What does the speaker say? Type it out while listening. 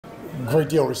great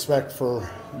deal of respect for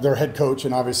their head coach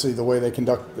and obviously the way they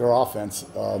conduct their offense.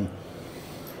 A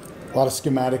lot of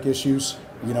schematic issues.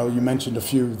 You know, you mentioned a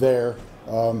few there,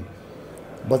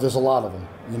 but there's a lot of them.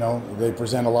 You know, they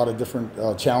present a lot of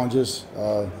different challenges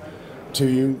to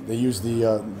you. They use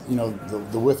the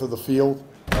the width of the field,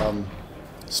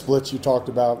 splits you talked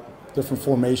about, different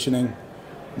formationing,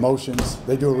 motions.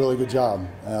 They do a really good job,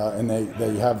 and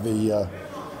they have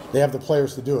the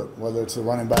players to do it, whether it's the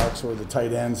running backs or the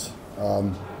tight ends,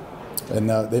 and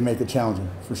they make it challenging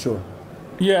for sure.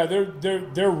 Yeah,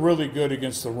 they're really good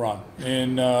against the run,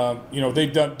 and they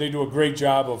do a great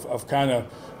job of kind of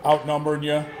outnumbering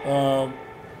you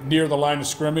near the line of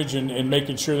scrimmage and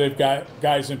making sure they've got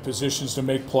guys in positions to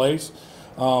make plays.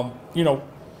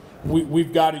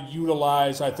 We've got to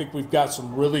utilize. I think we've got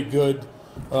some really good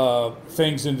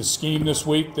things in the scheme this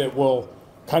week that will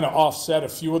kind of offset a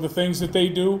few of the things that they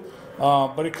do.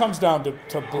 But it comes down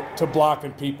to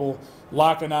blocking people,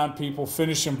 locking on people,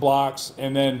 finishing blocks,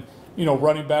 and then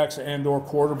running backs and/or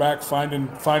quarterback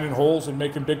finding holes and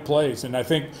making big plays. And I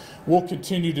think we'll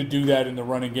continue to do that in the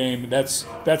running game. That's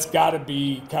got to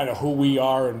be kind of who we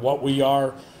are and what we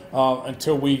are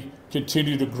until we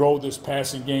continue to grow this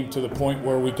passing game to the point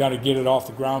where we kind of get it off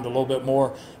the ground a little bit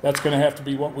more. That's going to have to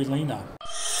be what we lean on.